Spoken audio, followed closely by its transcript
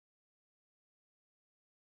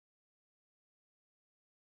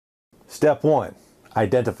Step one,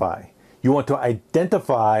 identify. You want to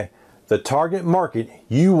identify the target market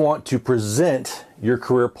you want to present your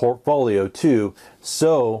career portfolio to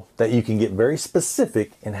so that you can get very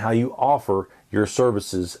specific in how you offer your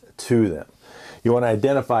services to them. You want to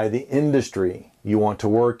identify the industry you want to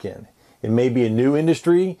work in. It may be a new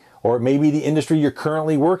industry or it may be the industry you're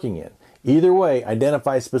currently working in. Either way,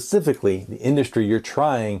 identify specifically the industry you're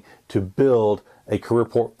trying to build a career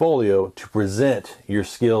portfolio to present your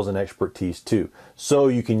skills and expertise to, so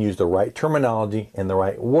you can use the right terminology and the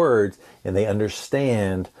right words and they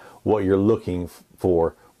understand what you're looking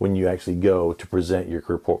for when you actually go to present your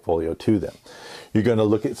career portfolio to them. You're going to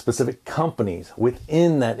look at specific companies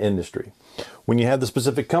within that industry. When you have the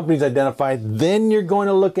specific companies identified, then you're going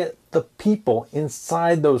to look at the people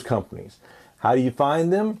inside those companies. How do you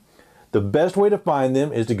find them? The best way to find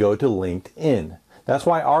them is to go to LinkedIn. That's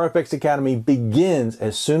why RFX Academy begins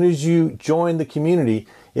as soon as you join the community.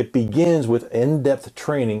 It begins with in-depth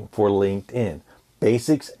training for LinkedIn.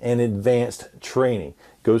 Basics and advanced training.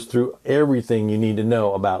 Goes through everything you need to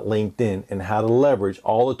know about LinkedIn and how to leverage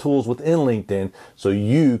all the tools within LinkedIn so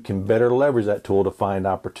you can better leverage that tool to find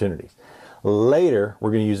opportunities. Later,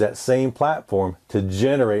 we're going to use that same platform to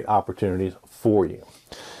generate opportunities for you.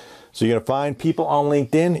 So you're going to find people on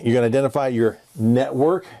LinkedIn. You're going to identify your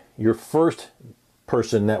network, your first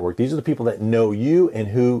person network. These are the people that know you and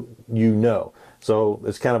who you know. So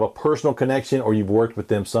it's kind of a personal connection, or you've worked with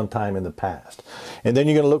them sometime in the past. And then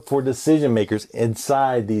you're going to look for decision makers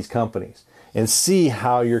inside these companies and see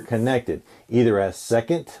how you're connected, either as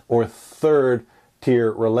second or third tier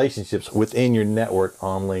relationships within your network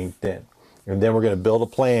on LinkedIn. And then we're going to build a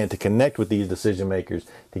plan to connect with these decision makers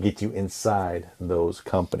to get you inside those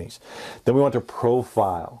companies. Then we want to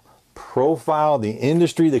profile the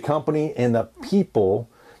industry, the company, and the people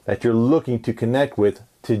that you're looking to connect with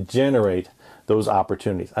to generate those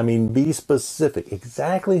opportunities. I mean, be specific,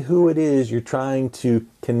 exactly who it is you're trying to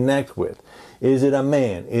connect with. Is it a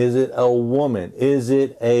man? Is it a woman? Is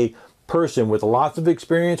it a person with lots of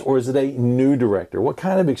experience, or is it a new director? What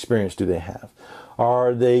kind of experience do they have?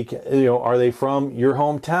 Are they from your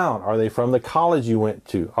hometown? Are they from the college you went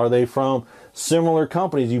to? Are they from similar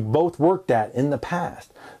companies you both worked at in the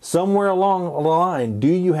past? Somewhere along the line, do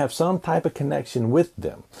you have some type of connection with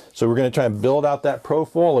them? So we're going to try and build out that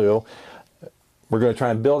portfolio. We're going to try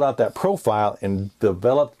and build out that profile and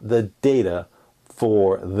develop the data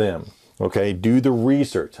for them. Okay, do the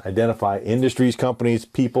research, identify industries, companies,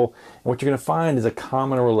 people, and what you're going to find is a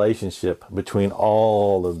common relationship between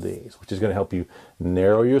all of these, which is going to help you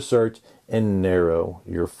narrow your search and narrow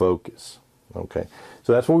your focus. Okay,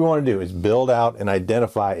 so that's what we want to do, is build out and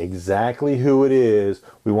identify exactly who it is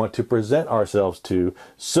we want to present ourselves to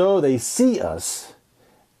so they see us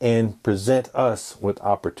and present us with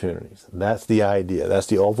opportunities. That's the idea. That's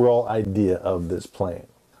the overall idea of this plan.